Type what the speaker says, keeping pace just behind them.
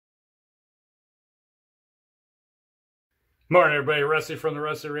Morning, everybody. Rusty from the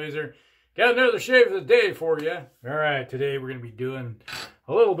Rusty Razor. Got another shave of the day for you. All right, today we're going to be doing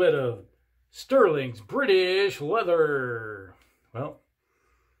a little bit of Stirling's British leather. Well,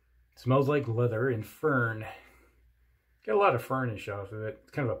 it smells like leather and fern. Got a lot of fernish off of it.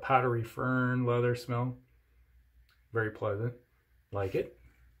 It's kind of a powdery fern leather smell. Very pleasant. Like it.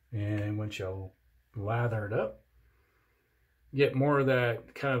 And once you lather it up, get more of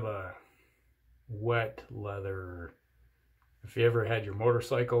that kind of a wet leather. If you ever had your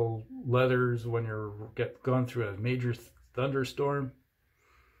motorcycle leathers when you're going through a major thunderstorm,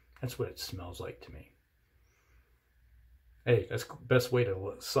 that's what it smells like to me. Hey, that's the best way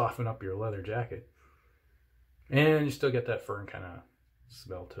to soften up your leather jacket. And you still get that fern kind of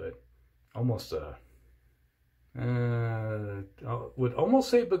smell to it. Almost, would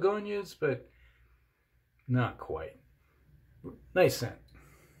almost say begonias, but not quite. Nice scent.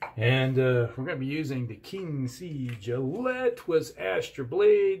 And we're going to be using the King C Gillette with Astra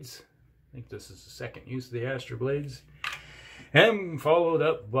blades. I think this is the second use of the Astra blades. And followed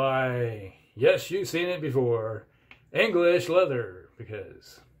up by, yes, you've seen it before, English leather,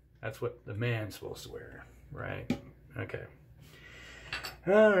 because that's what the man's supposed to wear, right? Okay.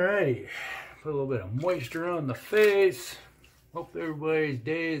 Alrighty. Put a little bit of moisture on the face. Hope everybody's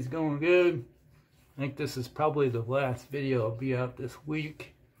day is going good. I think this is probably the last video I'll be out this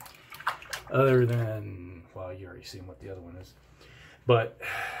week. Other than, well, you already seen what the other one is. But,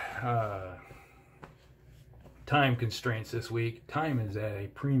 time constraints this week. Time is at a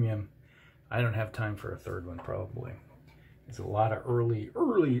premium. I don't have time for a third one, probably. There's a lot of early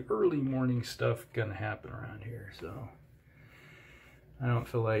morning stuff gonna happen around here, so I don't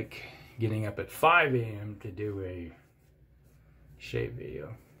feel like getting up at 5 a.m. to do a shave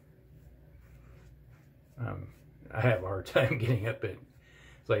video. I have a hard time getting up at,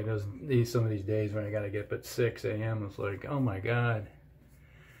 it's like some of these days when I gotta get up at 6 a.m. It's like, oh my God,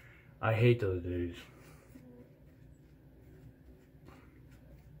 I hate those days.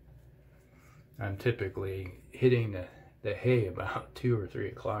 I'm typically hitting the hay about 2 or 3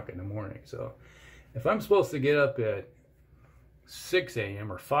 o'clock in the morning. So if I'm supposed to get up at 6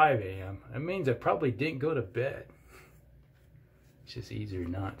 a.m. or 5 a.m., that means I probably didn't go to bed. It's just easier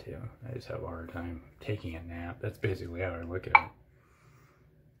not to. I just have a hard time taking a nap. That's basically how I look at it.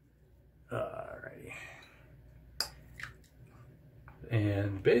 Alrighty.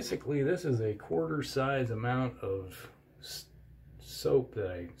 And basically this is a quarter size amount of soap that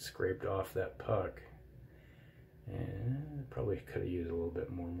I scraped off that puck. And probably could have used a little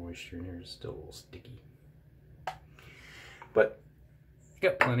bit more moisture in here. It's still a little sticky. But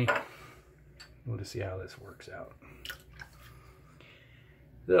got plenty. We'll just see how this works out.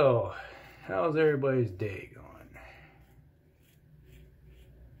 So, how's everybody's day going?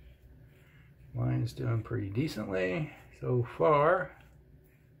 Mine's doing pretty decently so far.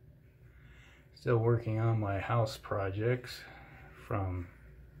 Still working on my house projects from,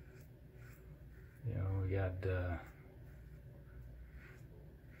 you know, we got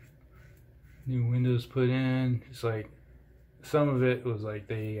new windows put in. It's like some of it was like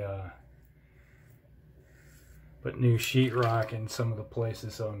they put new sheetrock in some of the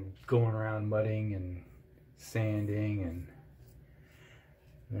places, so I'm going around mudding and sanding, and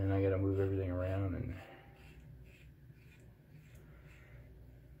then I gotta move everything around and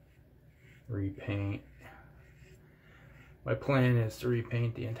repaint. My plan is to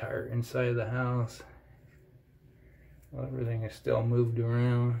repaint the entire inside of the house. Well, everything is still moved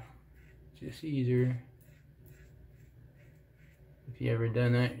around. It's just easier. If you ever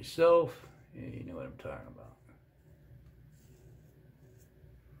done that yourself, yeah, you know what I'm talking about.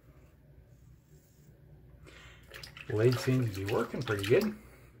 Blade seems to be working pretty good.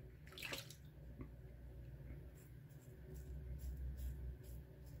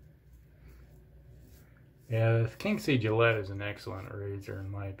 Yeah, the King C Gillette is an excellent razor in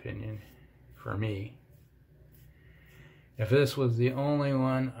my opinion, for me. If this was the only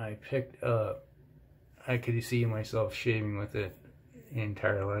one I picked up, I could see myself shaving with it the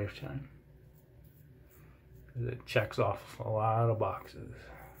entire lifetime. Because it checks off a lot of boxes.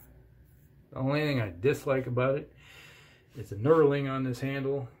 The only thing I dislike about it is the knurling on this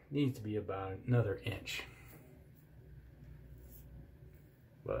handle. It needs to be about another inch.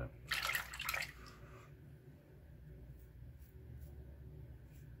 But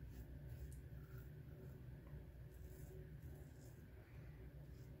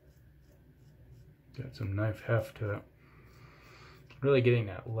got some knife heft to it. Really getting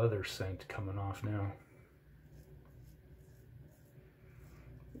that leather scent coming off now.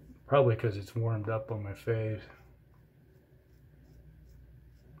 Probably because it's warmed up on my face.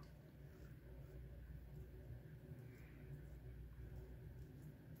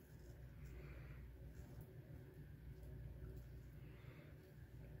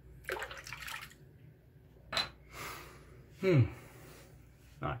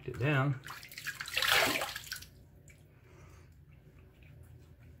 Knocked it down.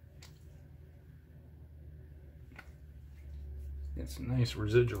 It's a nice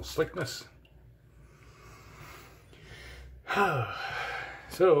residual slickness.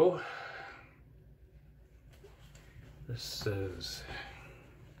 So, this says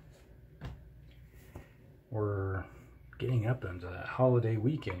we're getting up into that holiday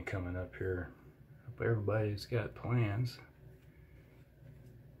weekend coming up here. Hope everybody's got plans.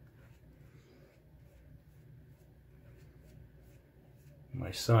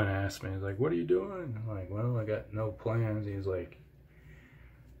 My son asked me, he's like, what are you doing? I'm like, well, I got no plans. He's like,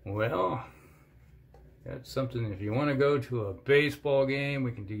 well, that's something, if you want to go to a baseball game,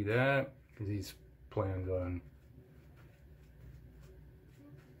 we can do that. Because he's plans on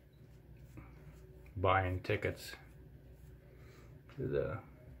buying tickets to the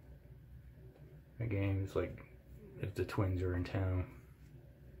games, like if the Twins are in town,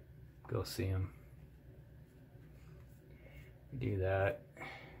 go see them. We do that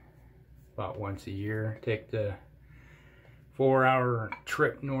about once a year. Take the 4-hour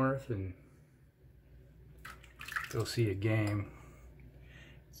trip north and go see a game.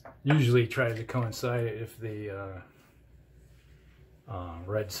 Usually try to coincide it if the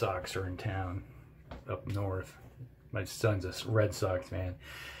Red Sox are in town up north. My son's a Red Sox fan.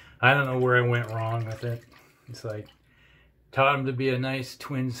 I don't know where I went wrong with it. It's like, taught him to be a nice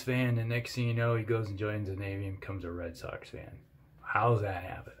Twins fan, and next thing you know, he goes and joins the Navy and becomes a Red Sox fan. How's that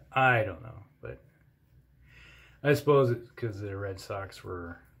happen? I don't know, but I suppose it's because the Red Sox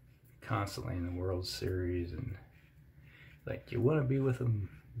were constantly in the World Series, and like, you want to be with them,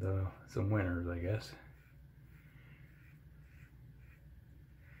 some winners, I guess.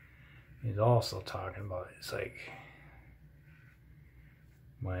 He's also talking about, it's like,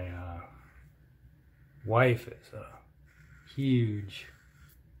 my wife is a huge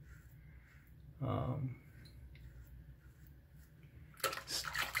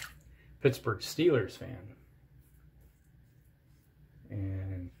Pittsburgh Steelers fan,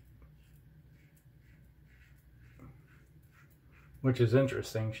 and which is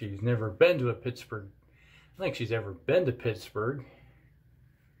interesting. She's never been to a Pittsburgh. I don't think she's ever been to Pittsburgh,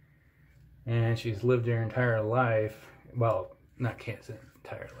 and she's lived her entire life. Well, can't say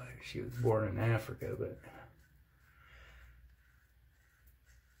entire life. She was born in Africa, but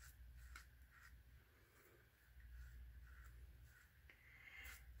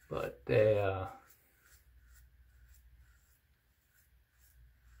they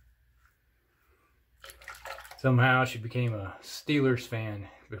somehow she became a Steelers fan,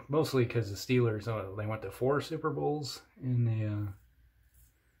 mostly because the Steelers, they went to 4 Super Bowls in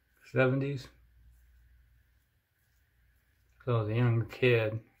the 70s. So as a younger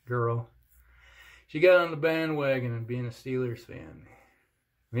girl, she got on the bandwagon and being a Steelers fan.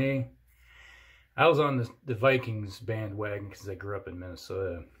 Me, I was on the Vikings bandwagon because I grew up in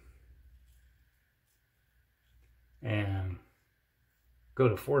Minnesota. And go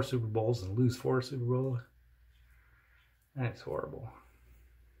to 4 Super Bowls and lose 4 Super Bowls. That's horrible.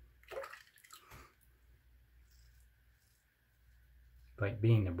 Like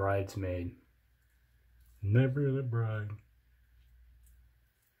being the bridesmaid. Never the bride.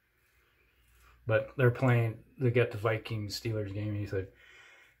 But they're playing, they got the Vikings Steelers game. He said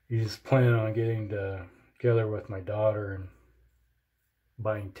he's planning on getting together with my daughter and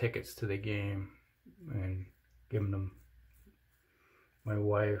buying tickets to the game and giving them my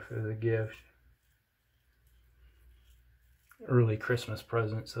wife as a gift. Early Christmas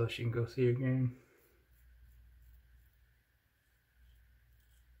present so she can go see a game.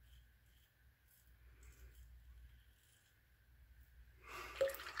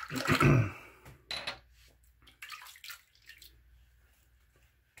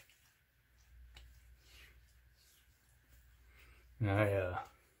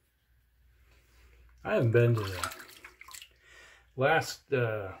 I haven't been to the last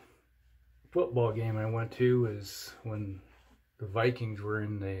football game I went to was when the Vikings were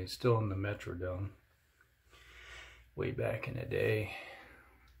still in the Metrodome way back in the day.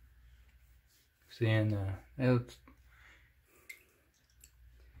 Seeing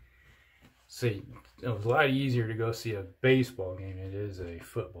see, it was a lot easier to go see a baseball game than it is a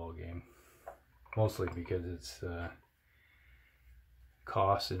football game, mostly because it's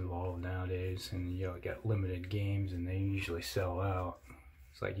costs involved nowadays, and you got limited games and they usually sell out.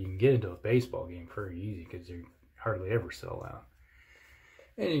 It's like you can get into a baseball game pretty easy because they hardly ever sell out,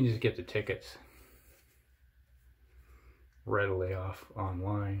 and you can just get the tickets readily off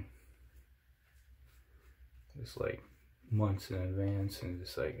online, just like months in advance, and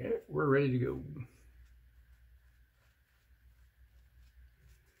just like, hey, we're ready to go.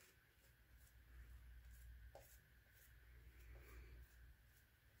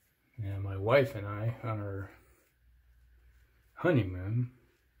 wife and I on our honeymoon.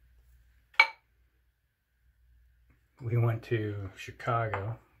 We went to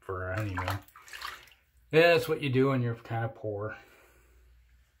Chicago for our honeymoon. Yeah, that's what you do when you're kind of poor.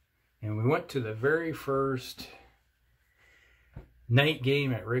 And we went to the very first night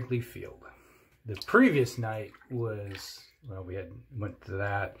game at Wrigley Field. The previous night was, well, we went to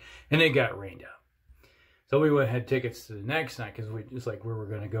that, and it got rained out. So we had tickets to the next night because we were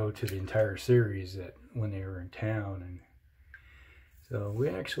going to go to the entire series when they were in town, and so we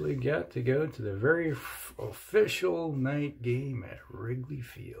actually got to go to the very official night game at Wrigley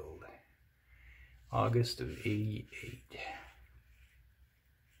Field, August of '88.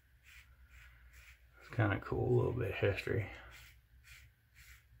 It's kind of cool, a little bit of history.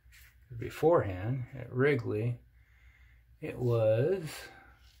 Beforehand, at Wrigley, it was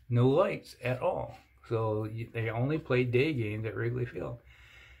no lights at all. So they only played day games at Wrigley Field.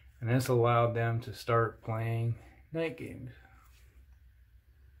 And this allowed them to start playing night games.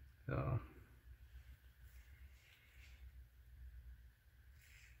 So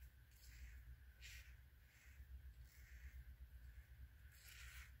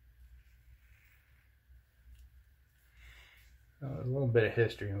a little bit of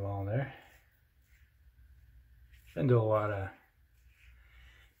history involved there. Been to a lot of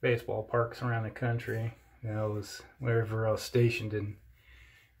baseball parks around the country. You know, it was wherever I was stationed in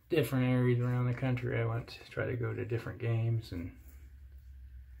different areas around the country. I went to try to go to different games and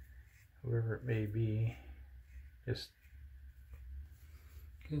wherever it may be. Just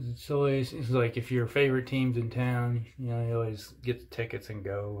because it's like if your favorite team's in town, you know, you always get the tickets and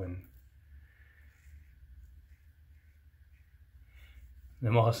go. And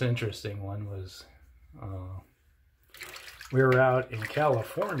the most interesting one was we were out in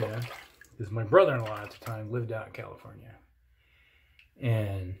California because my brother-in-law at the time lived out in California,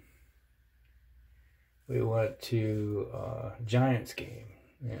 and we went to a Giants game.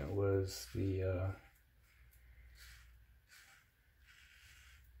 It was the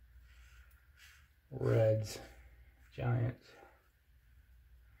Reds Giants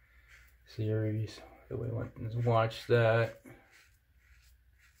series, so we went and watched that.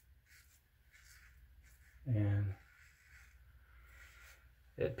 And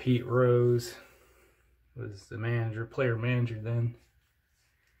Pete Rose was the player manager then.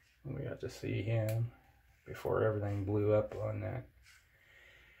 And we got to see him before everything blew up on that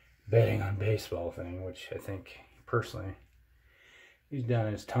betting on baseball thing, which I think personally, he's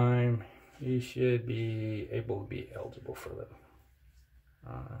done his time. He should be able to be eligible for the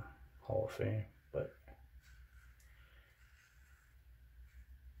Hall of Fame, but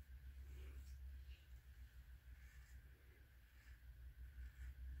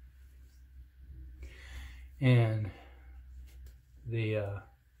and the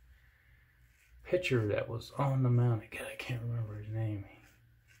pitcher that was on the mound, again, I can't remember his name. He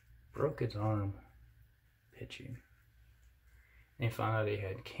broke his arm pitching. They found out he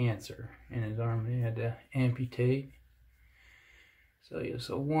had cancer in his arm. He had to amputate. So he was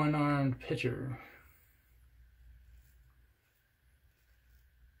a one-armed pitcher.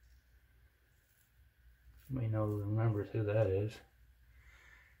 Somebody remembers who that is.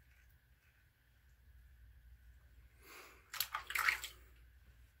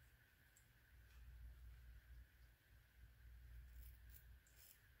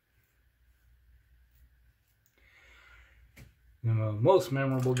 The most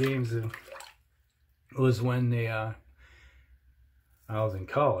memorable games was when I was in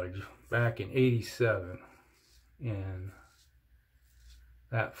college back in '87, and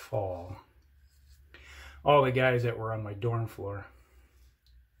that fall, all the guys that were on my dorm floor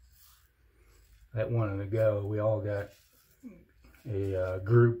that wanted to go, we all got a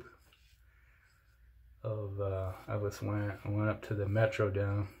group of us went up to the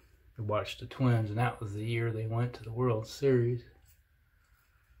Metrodome to watch the Twins, and that was the year they went to the World Series.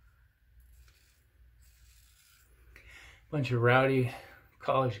 Bunch of rowdy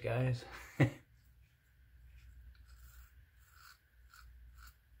college guys.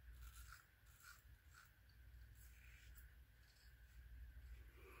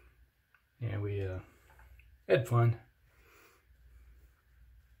 Yeah, we had fun.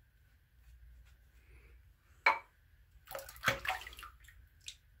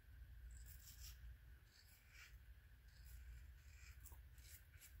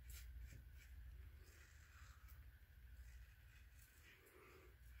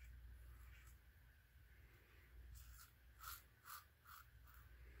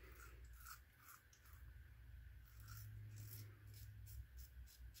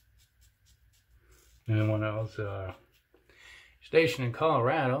 And when I was stationed in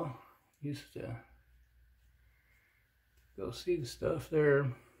Colorado, used to go see the stuff there.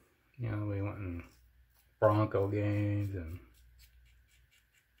 You know, we went in Bronco games and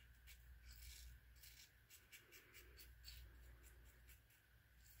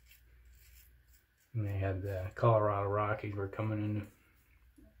they had the Colorado Rockies were coming in,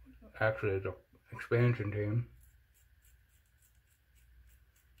 actually the expansion team.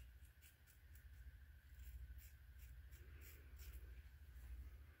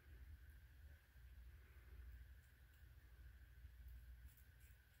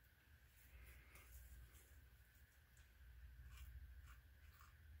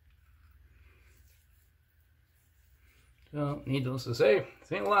 So, needless to say,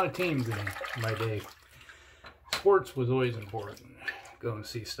 there ain't a lot of teams in my day. Sports was always important. Go and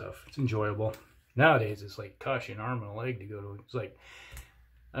see stuff. It's enjoyable. Nowadays, it's like cost you an arm and a leg to go to. It's like,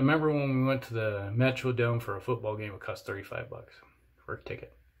 I remember when we went to the Metrodome for a football game, it cost $35 for a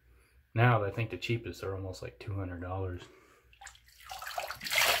ticket. Now, I think the cheapest are almost like $200.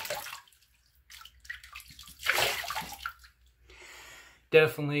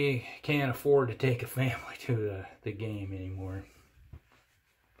 Definitely can't afford to take a family to the game anymore.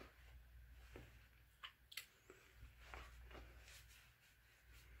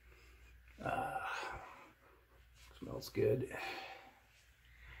 Smells good.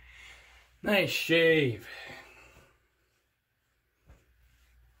 Nice shave.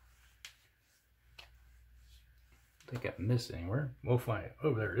 I think I missed anywhere. We'll find it.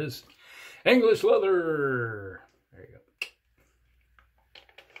 Oh, there it is. English leather. There you go.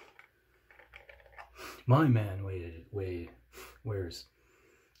 My man wears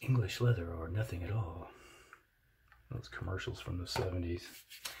English leather or nothing at all. Those commercials from the 70s.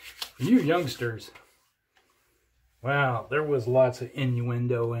 For you youngsters, wow, there was lots of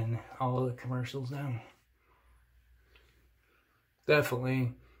innuendo in all of the commercials now.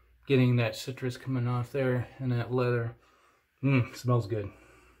 Definitely getting that citrus coming off there and that leather. Smells good.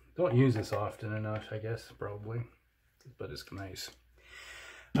 Don't use this often enough, I guess, probably. But it's nice.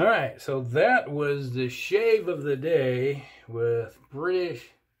 Alright, so that was the shave of the day with British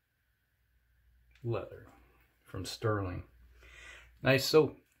leather from Stirling. Nice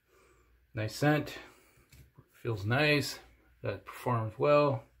soap, nice scent, feels nice, that performs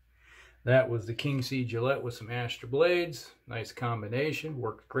well. That was the King C Gillette with some Astra blades, nice combination,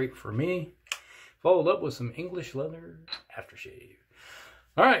 worked great for me. Followed up with some English leather aftershave.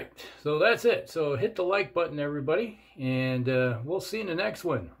 Alright, so that's it. So hit the like button, everybody, and we'll see you in the next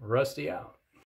one. Rusty out.